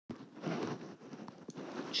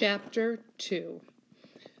Chapter 2.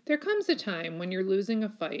 There comes a time when you're losing a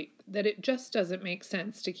fight that it just doesn't make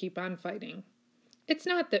sense to keep on fighting. It's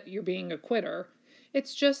not that you're being a quitter,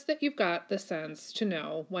 it's just that you've got the sense to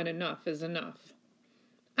know when enough is enough.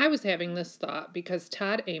 I was having this thought because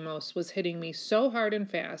Todd Amos was hitting me so hard and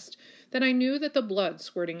fast that I knew that the blood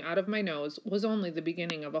squirting out of my nose was only the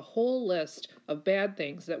beginning of a whole list of bad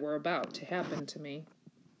things that were about to happen to me.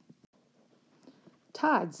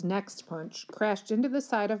 Todd's next punch crashed into the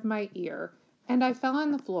side of my ear, and I fell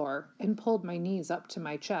on the floor and pulled my knees up to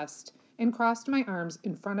my chest and crossed my arms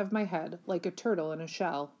in front of my head like a turtle in a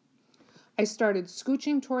shell. I started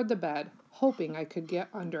scooching toward the bed, hoping I could get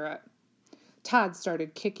under it. Todd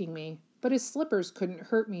started kicking me, but his slippers couldn't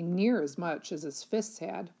hurt me near as much as his fists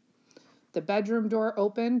had. The bedroom door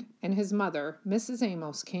opened, and his mother, Mrs.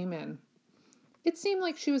 Amos, came in. It seemed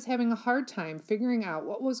like she was having a hard time figuring out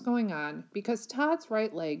what was going on because Todd's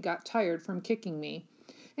right leg got tired from kicking me,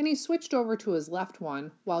 and he switched over to his left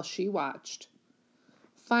one while she watched.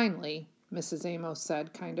 Finally, Mrs. Amos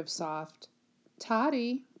said, kind of soft,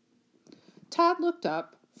 "Toddy." Todd looked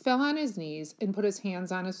up, fell on his knees, and put his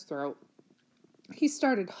hands on his throat. He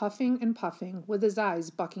started huffing and puffing with his eyes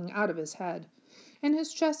bucking out of his head, and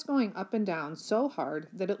his chest going up and down so hard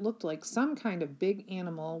that it looked like some kind of big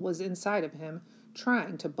animal was inside of him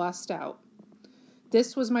trying to bust out.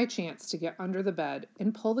 This was my chance to get under the bed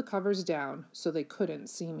and pull the covers down so they couldn't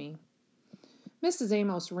see me. Mrs.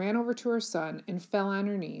 Amos ran over to her son and fell on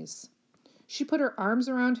her knees. She put her arms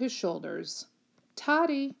around his shoulders.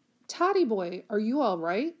 "Toddy, Toddy boy, are you all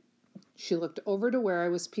right?" She looked over to where I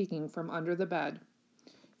was peeking from under the bed.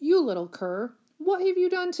 "You little cur, what have you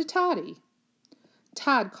done to Toddy?"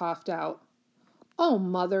 Todd coughed out. "Oh,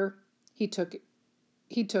 Mother," he took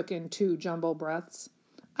in 2 jumbo breaths.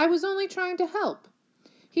 "I was only trying to help.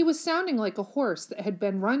 He was sounding like a horse that had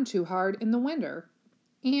been run too hard in the winter.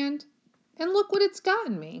 And look what it's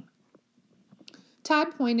gotten me."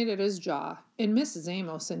 Todd pointed at his jaw, and Mrs.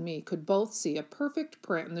 Amos and me could both see a perfect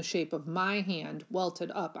print in the shape of my hand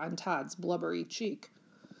welted up on Todd's blubbery cheek.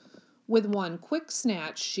 With one quick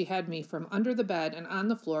snatch, she had me from under the bed and on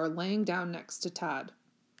the floor laying down next to Todd.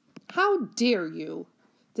 "How dare you?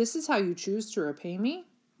 This is how you choose to repay me?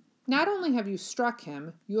 Not only have you struck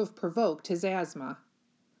him, you have provoked his asthma."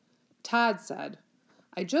 Todd said,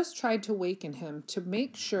 "I just tried to waken him to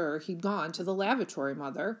make sure he'd gone to the lavatory,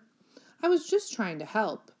 Mother. I was just trying to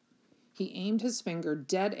help." He aimed his finger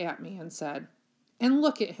dead at me and said, "And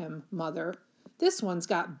look at him, Mother. This one's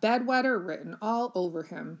got bedwetter written all over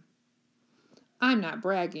him." I'm not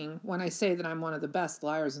bragging when I say that I'm one of the best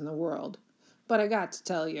liars in the world, but I got to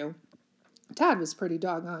tell you, Todd was pretty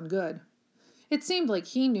doggone good. It seemed like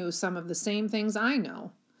he knew some of the same things I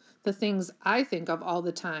know, the things I think of all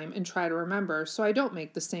the time and try to remember so I don't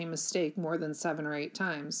make the same mistake more than 7 or 8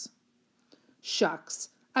 times. Shucks,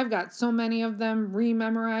 I've got so many of them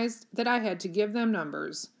rememorized that I had to give them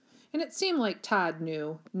numbers, and it seemed like Todd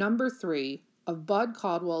knew number 3 of Bud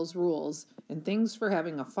Caldwell's rules and things for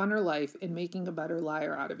having a funner life and making a better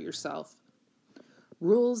liar out of yourself.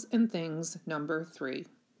 Rules and things number 3.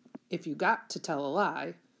 If you got to tell a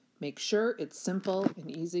lie, make sure it's simple and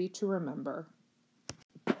easy to remember.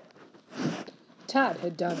 Todd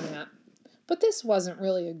had done that. But this wasn't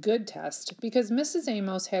really a good test because Mrs.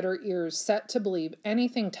 Amos had her ears set to believe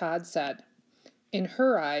anything Todd said. In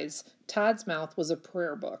her eyes, Todd's mouth was a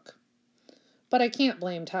prayer book. But I can't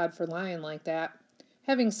blame Todd for lying like that.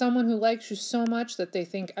 Having someone who likes you so much that they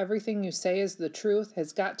think everything you say is the truth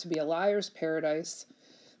has got to be a liar's paradise.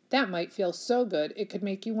 That might feel so good it could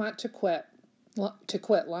make you want to quit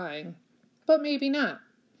lying. But maybe not,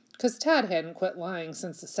 because Todd hadn't quit lying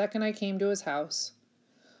since the second I came to his house.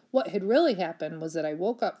 What had really happened was that I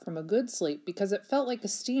woke up from a good sleep because it felt like a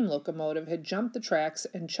steam locomotive had jumped the tracks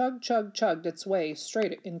and chugged its way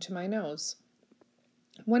straight into my nose.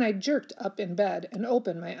 When I jerked up in bed and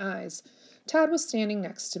opened my eyes, Todd was standing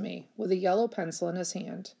next to me with a yellow pencil in his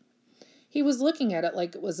hand. He was looking at it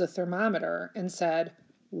like it was a thermometer and said,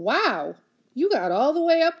 "Wow, you got all the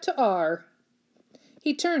way up to R."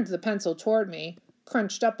 He turned the pencil toward me,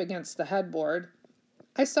 crunched up against the headboard.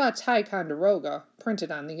 I saw Ticonderoga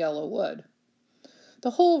printed on the yellow wood.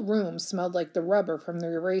 The whole room smelled like the rubber from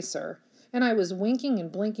the eraser, and I was winking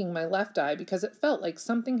and blinking my left eye because it felt like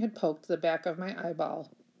something had poked the back of my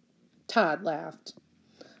eyeball. Todd laughed.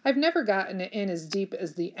 "I've never gotten it in as deep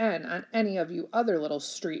as the N on any of you other little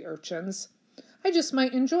street urchins. I just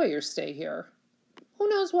might enjoy your stay here. Who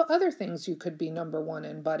knows what other things you could be number 1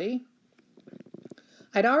 in, Buddy?"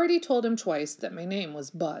 I'd already told him twice that my name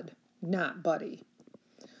was Bud, not Buddy.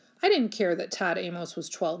 I didn't care that Todd Amos was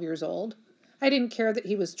 12 years old. I didn't care that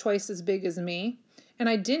he was twice as big as me, and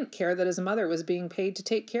I didn't care that his mother was being paid to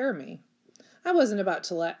take care of me. I wasn't about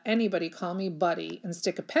to let anybody call me Buddy and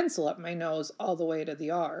stick a pencil up my nose all the way to the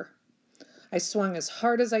R. I swung as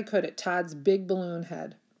hard as I could at Todd's big balloon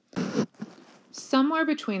head. Somewhere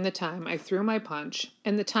between the time I threw my punch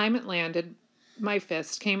and the time it landed, my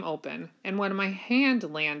fist came open, and when my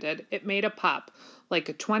hand landed, it made a pop like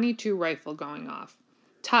a .22 rifle going off.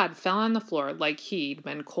 Todd fell on the floor like he'd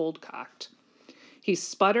been cold-cocked. He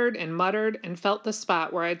sputtered and muttered and felt the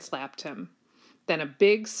spot where I'd slapped him. Then a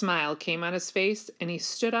big smile came on his face, and he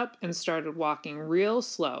stood up and started walking real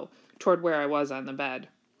slow toward where I was on the bed.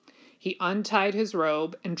 He untied his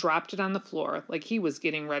robe and dropped it on the floor like he was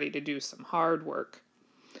getting ready to do some hard work.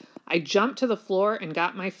 I jumped to the floor and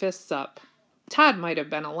got my fists up. Todd might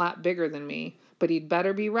have been a lot bigger than me, but he'd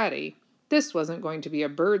better be ready. This wasn't going to be a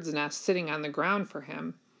bird's nest sitting on the ground for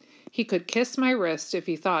him. He could kiss my wrist if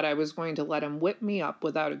he thought I was going to let him whip me up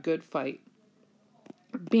without a good fight.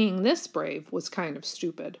 Being this brave was kind of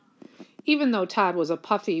stupid. Even though Todd was a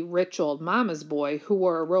puffy, rich old mama's boy who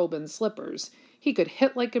wore a robe and slippers, he could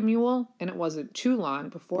hit like a mule, and it wasn't too long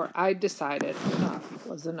before I'd decided enough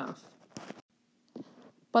was enough.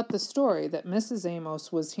 But the story that Mrs.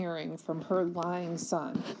 Amos was hearing from her lying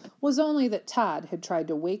son was only that Todd had tried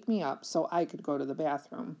to wake me up so I could go to the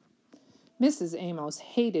bathroom. Mrs. Amos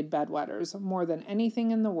hated bedwetters more than anything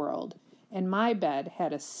in the world, and my bed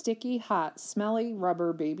had a sticky, hot, smelly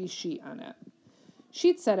rubber baby sheet on it.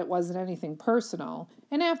 She'd said it wasn't anything personal,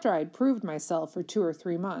 and after I'd proved myself for 2 or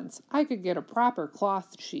 3 months, I could get a proper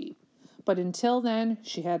cloth sheet. But until then,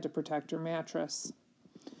 she had to protect her mattress.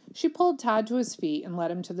 She pulled Todd to his feet and led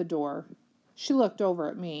him to the door. She looked over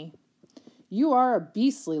at me. "You are a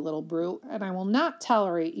beastly little brute, and I will not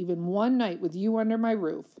tolerate even one night with you under my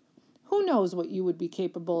roof. Who knows what you would be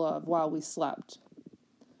capable of while we slept?"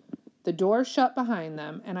 The door shut behind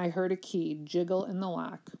them, and I heard a key jiggle in the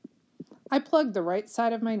lock. I plugged the right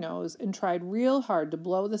side of my nose and tried real hard to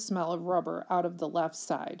blow the smell of rubber out of the left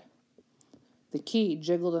side. The key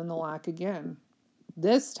jiggled in the lock again.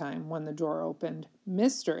 This time, when the door opened,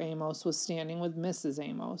 Mr. Amos was standing with Mrs.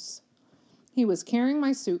 Amos. He was carrying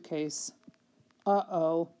my suitcase.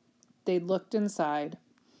 Uh-oh. They'd looked inside.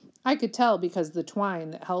 I could tell because the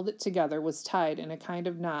twine that held it together was tied in a kind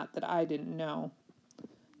of knot that I didn't know.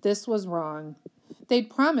 This was wrong. They'd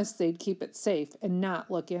promised they'd keep it safe and not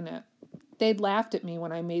look in it. They'd laughed at me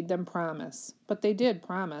when I made them promise, but they did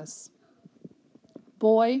promise.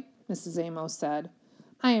 "Boy," Mrs. Amos said,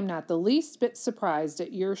 "I am not the least bit surprised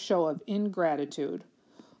at your show of ingratitude.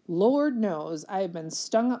 Lord knows I have been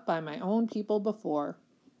stung up by my own people before.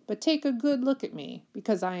 But take a good look at me,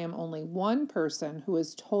 because I am only one person who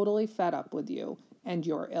is totally fed up with you and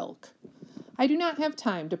your ilk. I do not have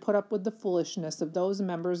time to put up with the foolishness of those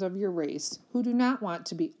members of your race who do not want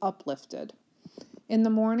to be uplifted. In the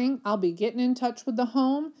morning, I'll be getting in touch with the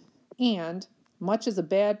home, and, much as a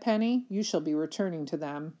bad penny, you shall be returning to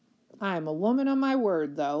them. I am a woman of my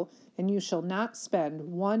word, though, and you shall not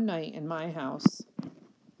spend one night in my house."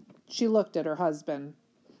 She looked at her husband.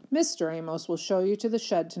 "Mr. Amos will show you to the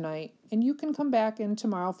shed tonight, and you can come back in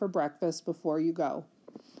tomorrow for breakfast before you go.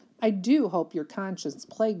 I do hope your conscience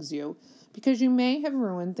plagues you, because you may have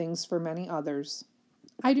ruined things for many others.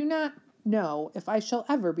 I do not know if I shall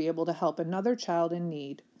ever be able to help another child in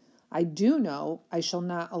need. I do know I shall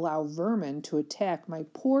not allow vermin to attack my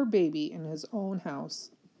poor baby in his own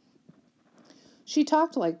house." She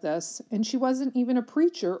talked like this, and she wasn't even a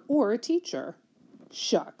preacher or a teacher.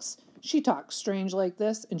 Shucks, she talked strange like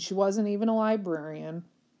this, and she wasn't even a librarian.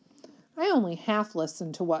 I only half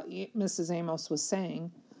listened to what Mrs. Amos was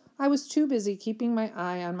saying. I was too busy keeping my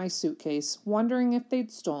eye on my suitcase, wondering if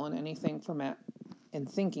they'd stolen anything from it, and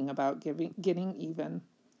thinking about getting even.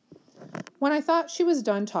 When I thought she was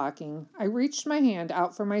done talking, I reached my hand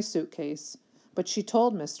out for my suitcase, but she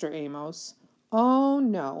told Mr. Amos, "Oh,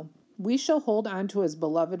 no, we shall hold on to his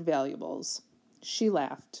beloved valuables." She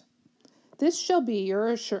laughed. This shall be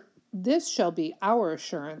our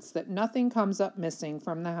assurance that nothing comes up missing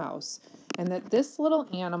from the house, and that this little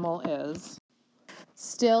animal is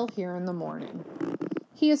still here in the morning.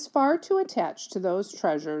 He is far too attached to those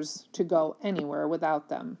treasures to go anywhere without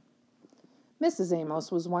them." Mrs.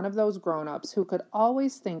 Amos was one of those grown-ups who could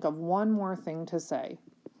always think of one more thing to say.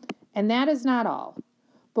 "And that is not all.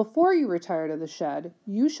 Before you retire to the shed,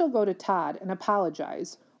 you shall go to Todd and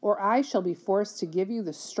apologize, or I shall be forced to give you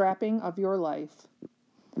the strapping of your life."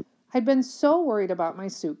 I'd been so worried about my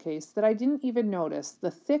suitcase that I didn't even notice the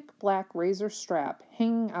thick black razor strap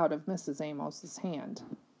hanging out of Mrs. Amos's hand.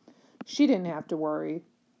 She didn't have to worry.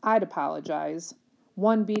 I'd apologize.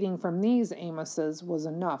 One beating from these Amoses was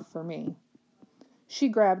enough for me. She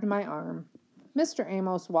grabbed my arm. Mr.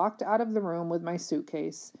 Amos walked out of the room with my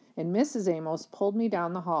suitcase, and Mrs. Amos pulled me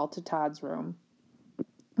down the hall to Todd's room.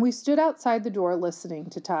 We stood outside the door listening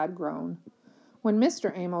to Todd groan. When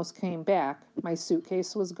Mr. Amos came back, my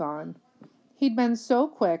suitcase was gone. He'd been so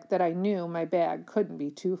quick that I knew my bag couldn't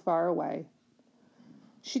be too far away.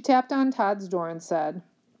 She tapped on Todd's door and said,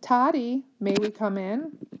 "Toddy, may we come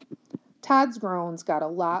in?" Todd's groans got a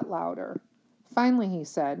lot louder. Finally he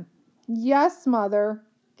said, "Yes, Mother."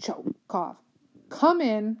 Choke, cough. "Come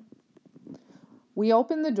in." We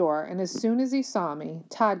opened the door, and as soon as he saw me,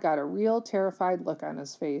 Todd got a real terrified look on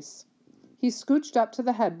his face. He scooched up to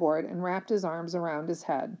the headboard and wrapped his arms around his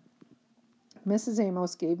head. Mrs.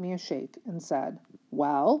 Amos gave me a shake and said,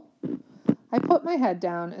 "Well?" I put my head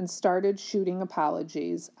down and started shooting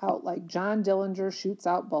apologies out like John Dillinger shoots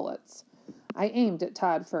out bullets. I aimed at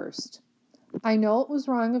Todd first. "I know it was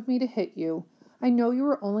wrong of me to hit you. I know you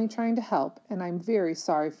were only trying to help, and I'm very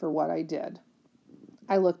sorry for what I did."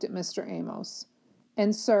 I looked at Mr. Amos.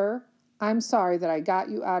 "And, sir, I'm sorry that I got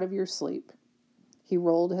you out of your sleep." He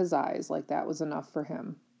rolled his eyes like that was enough for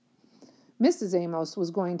him. Mrs. Amos was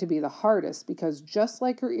going to be the hardest because just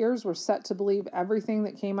like her ears were set to believe everything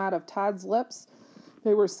that came out of Todd's lips,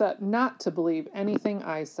 they were set not to believe anything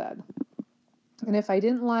I said. And if I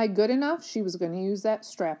didn't lie good enough, she was going to use that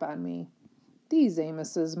strap on me. These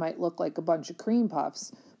Amoses might look like a bunch of cream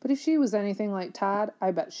puffs, but if she was anything like Todd,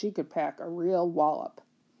 I bet she could pack a real wallop.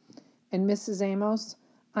 And Mrs. Amos,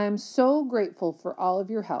 I am so grateful for all of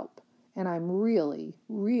your help, and I'm really,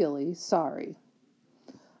 really sorry.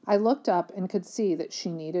 I looked up and could see that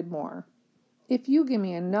she needed more. "If you give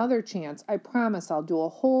me another chance, I promise I'll do a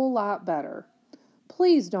whole lot better.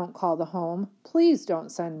 Please don't call the home. Please don't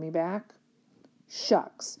send me back."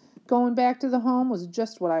 Shucks. Going back to the home was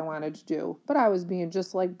just what I wanted to do, but I was being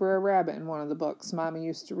just like Brer Rabbit in one of the books Mommy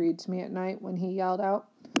used to read to me at night when he yelled out,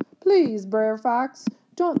 "Please, Brer Fox,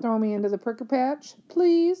 don't throw me into the pricker patch.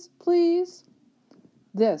 Please, please."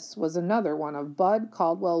 This was another one of Bud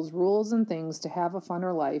Caldwell's rules and things to have a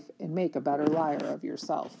funner life and make a better liar of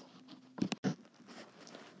yourself.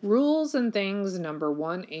 Rules and things number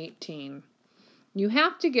 118. You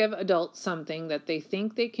have to give adults something that they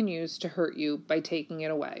think they can use to hurt you by taking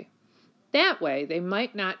it away. That way, they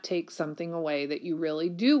might not take something away that you really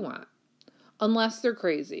do want. Unless they're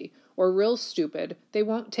crazy or real stupid, they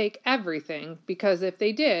won't take everything because if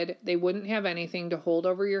they did, they wouldn't have anything to hold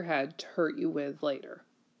over your head to hurt you with later.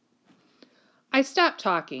 I stopped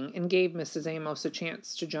talking and gave Mrs. Amos a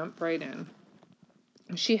chance to jump right in.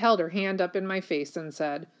 She held her hand up in my face and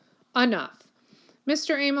said, "Enough.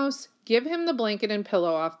 Mr. Amos, give him the blanket and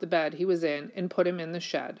pillow off the bed he was in and put him in the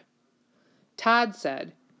shed." Todd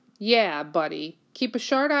said, "Yeah, Buddy, keep a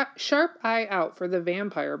sharp eye out for the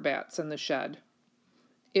vampire bats in the shed."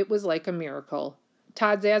 It was like a miracle.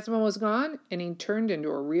 Todd's asthma was gone, and he turned into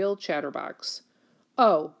a real chatterbox.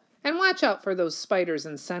 "Oh, and watch out for those spiders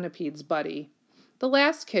and centipedes, Buddy. The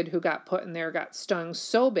last kid who got put in there got stung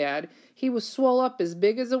so bad he was swole up as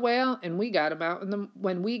big as a whale, and when we got him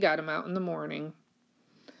out in the morning."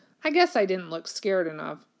 I guess I didn't look scared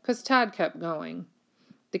enough, 'cause Todd kept going.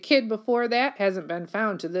 "The kid before that hasn't been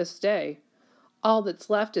found to this day. All that's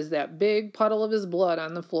left is that big puddle of his blood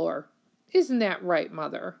on the floor. Isn't that right,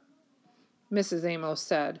 Mother?" Mrs. Amos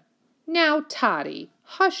said, "Now, Toddy,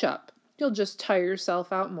 hush up. You'll just tire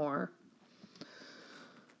yourself out more."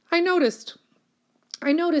 I noticed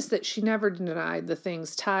that she never denied the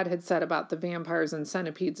things Todd had said about the vampires and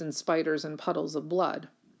centipedes and spiders and puddles of blood.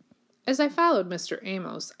 As I followed Mr.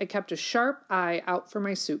 Amos, I kept a sharp eye out for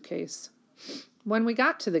my suitcase. When we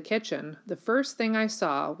got to the kitchen, the first thing I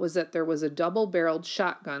saw was that there was a double-barreled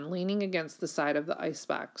shotgun leaning against the side of the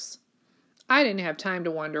icebox. I didn't have time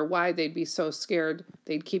to wonder why they'd be so scared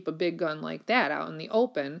they'd keep a big gun like that out in the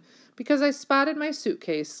open, because I spotted my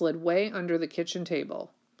suitcase slid way under the kitchen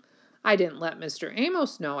table. I didn't let Mr.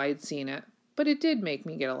 Amos know I'd seen it, but it did make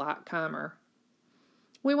me get a lot calmer.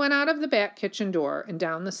 We went out of the back kitchen door and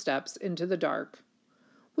down the steps into the dark.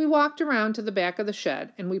 We walked around to the back of the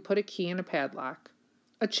shed, and we put a key in a padlock.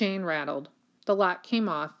 A chain rattled. The lock came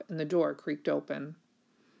off, and the door creaked open.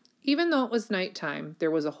 Even though it was nighttime,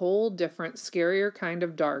 there was a whole different, scarier kind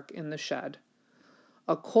of dark in the shed.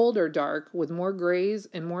 A colder dark with more grays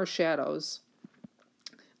and more shadows.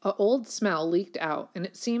 An old smell leaked out, and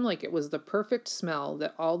it seemed like it was the perfect smell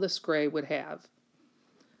that all this gray would have.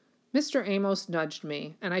 Mr. Amos nudged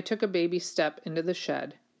me, and I took a baby step into the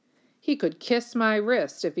shed. He could kiss my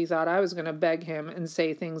wrist if he thought I was going to beg him and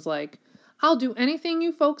say things like, "I'll do anything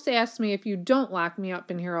you folks ask me if you don't lock me up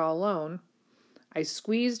in here all alone." I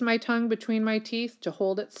squeezed my tongue between my teeth to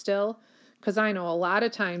hold it still, because I know a lot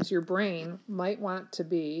of times your brain might want to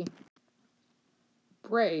be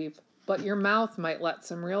brave, but your mouth might let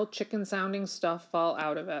some real chicken-sounding stuff fall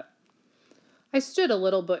out of it. I stood a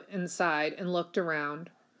little bit inside and looked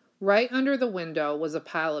around. Right under the window was a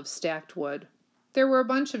pile of stacked wood. There were a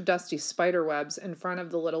bunch of dusty spider webs in front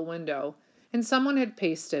of the little window, and someone had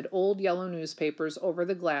pasted old yellow newspapers over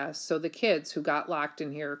the glass so the kids who got locked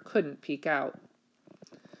in here couldn't peek out.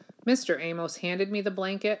 Mr. Amos handed me the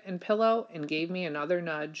blanket and pillow and gave me another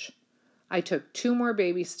nudge. I took 2 more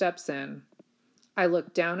baby steps in. I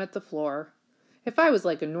looked down at the floor. If I was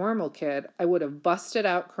like a normal kid, I would have busted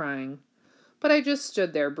out crying. But I just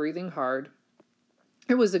stood there breathing hard.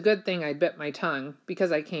 It was a good thing I bit my tongue,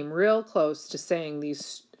 because I came real close to saying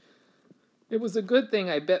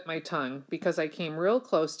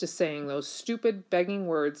those stupid begging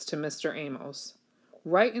words to Mr. Amos.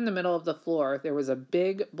 Right in the middle of the floor, there was a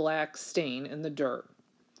big black stain in the dirt.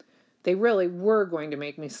 They really were going to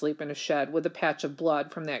make me sleep in a shed with a patch of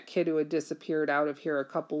blood from that kid who had disappeared out of here a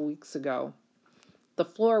couple weeks ago. The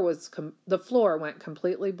floor went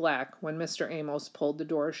completely black when Mr. Amos pulled the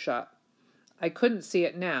door shut. I couldn't see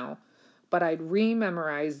it now, but I'd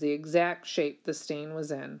rememorized the exact shape the stain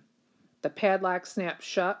was in. The padlock snapped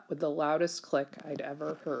shut with the loudest click I'd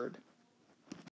ever heard.